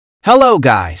Hello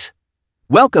guys!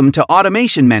 Welcome to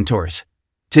Automation Mentors.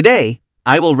 Today,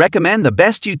 I will recommend the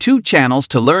best YouTube channels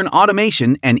to learn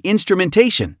automation and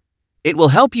instrumentation. It will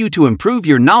help you to improve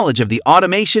your knowledge of the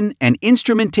automation and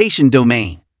instrumentation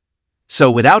domain. So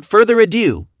without further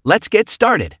ado, let's get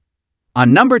started.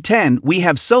 On number 10, we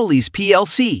have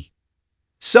SolisPLC.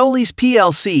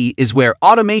 SolisPLC is where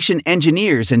automation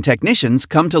engineers and technicians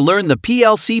come to learn the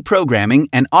PLC programming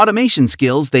and automation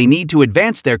skills they need to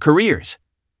advance their careers.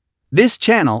 This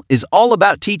channel is all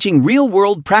about teaching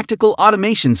real-world practical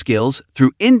automation skills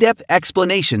through in-depth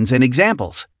explanations and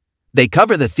examples. They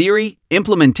cover the theory,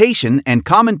 implementation, and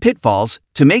common pitfalls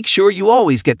to make sure you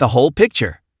always get the whole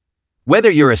picture. Whether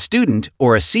you're a student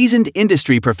or a seasoned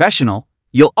industry professional,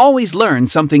 you'll always learn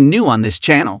something new on this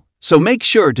channel, so make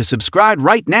sure to subscribe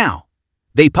right now.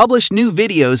 They publish new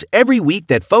videos every week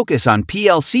that focus on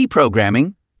PLC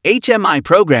programming, HMI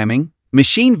programming,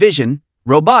 machine vision,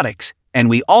 robotics, and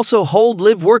we also hold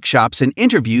live workshops and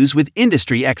interviews with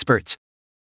industry experts.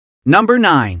 Number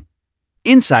 9.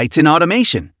 Insights in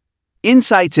Automation.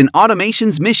 Insights in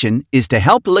Automation's mission is to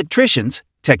help electricians,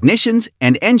 technicians,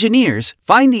 and engineers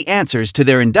find the answers to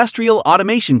their industrial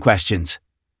automation questions.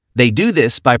 They do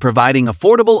this by providing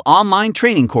affordable online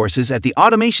training courses at the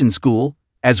Automation School,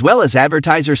 as well as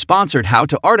advertiser-sponsored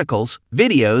how-to articles,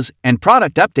 videos, and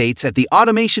product updates at the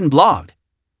Automation blog.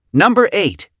 Number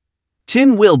 8.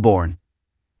 Team Wilborne.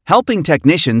 Helping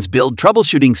technicians build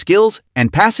troubleshooting skills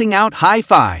and passing out high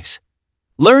fives.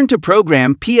 Learn to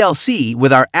program PLC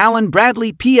with our Allen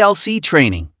Bradley PLC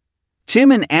training.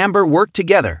 Tim and Amber work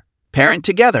together, parent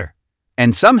together,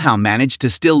 and somehow manage to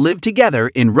still live together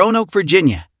in Roanoke,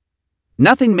 Virginia.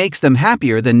 Nothing makes them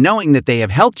happier than knowing that they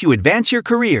have helped you advance your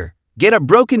career, get a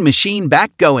broken machine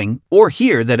back going, or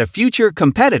hear that a future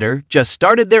competitor just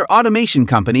started their automation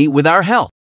company with our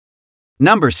help.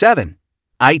 Number 7.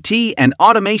 IT and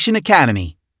Automation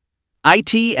Academy.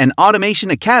 IT and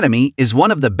Automation Academy is one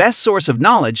of the best sources of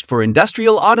knowledge for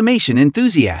industrial automation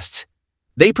enthusiasts.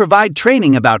 They provide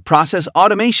training about process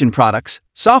automation products,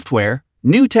 software,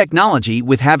 new technology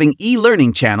with having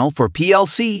e-learning channel for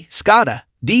PLC, SCADA,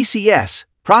 DCS,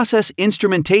 process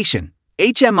instrumentation,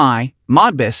 HMI,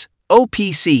 Modbus,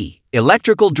 OPC,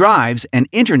 electrical drives, and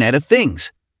Internet of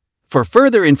Things. For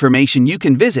further information you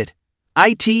can visit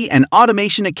IT and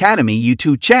Automation Academy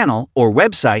YouTube channel or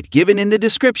website given in the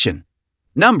description.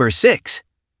 Number 6.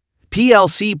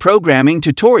 PLC Programming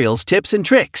Tutorials Tips and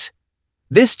Tricks.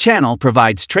 This channel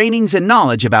provides trainings and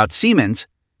knowledge about Siemens,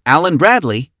 Allen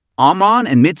Bradley, Omron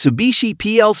and Mitsubishi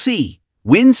PLC,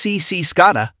 WinCC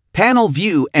SCADA, panel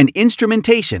view and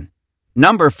instrumentation.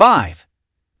 Number 5.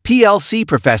 PLC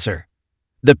Professor.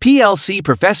 The PLC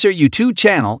Professor YouTube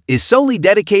channel is solely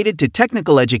dedicated to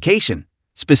technical education,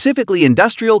 specifically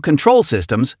industrial control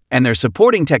systems and their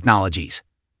supporting technologies.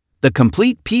 The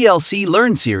complete PLC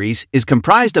Learn series is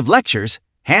comprised of lectures,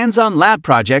 hands-on lab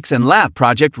projects, and lab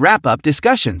project wrap-up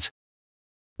discussions.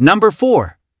 Number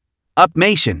 4.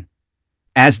 Upmation.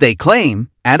 As they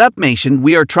claim, at Upmation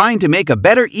we are trying to make a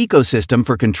better ecosystem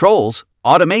for controls,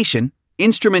 automation,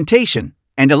 instrumentation,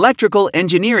 and electrical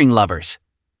engineering lovers.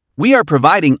 We are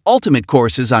providing ultimate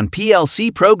courses on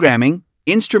PLC programming,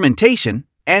 instrumentation,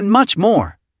 and much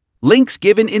more. Links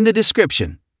given in the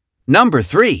description. Number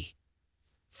 3.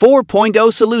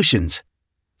 4.0 Solutions.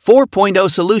 4.0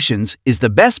 Solutions is the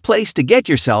best place to get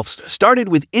yourself started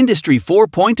with Industry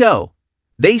 4.0.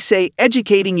 They say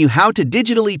educating you how to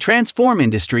digitally transform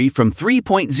industry from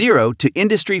 3.0 to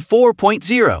Industry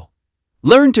 4.0.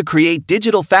 Learn to create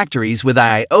digital factories with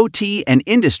IIoT and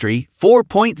Industry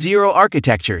 4.0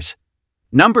 architectures.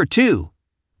 Number 2.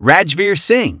 Rajvir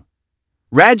Singh.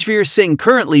 Rajvir Singh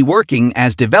currently working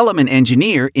as development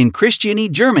engineer in Christiania,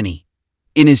 Germany.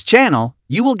 In his channel,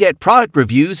 you will get product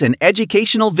reviews and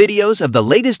educational videos of the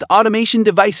latest automation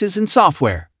devices and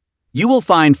software. You will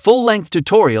find full-length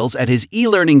tutorials at his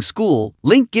e-learning school,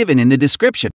 link given in the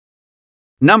description.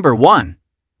 Number 1.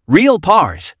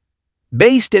 RealPars.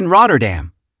 Based in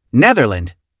Rotterdam,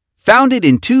 Netherlands. Founded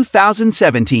in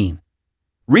 2017.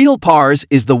 RealPars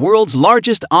is the world's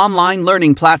largest online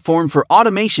learning platform for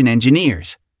automation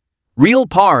engineers.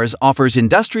 RealPars offers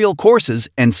industrial courses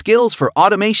and skills for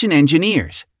automation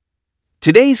engineers.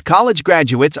 Today's college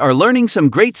graduates are learning some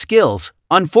great skills.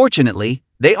 Unfortunately,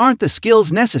 they aren't the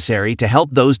skills necessary to help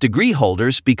those degree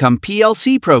holders become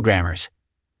PLC programmers.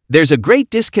 There's a great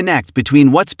disconnect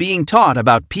between what's being taught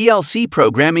about PLC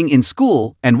programming in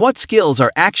school and what skills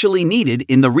are actually needed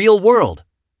in the real world.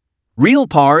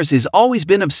 RealPars has always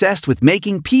been obsessed with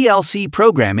making PLC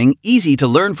programming easy to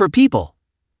learn for people.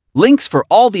 Links for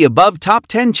all the above top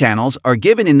 10 channels are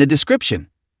given in the description.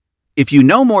 If you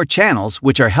know more channels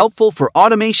which are helpful for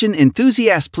automation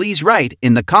enthusiasts, please write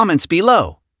in the comments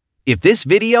below. If this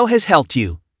video has helped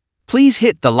you, please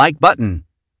hit the like button.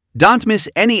 Don't miss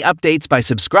any updates by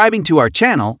subscribing to our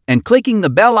channel and clicking the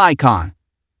bell icon.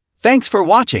 Thanks for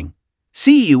watching.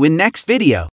 See you in next video.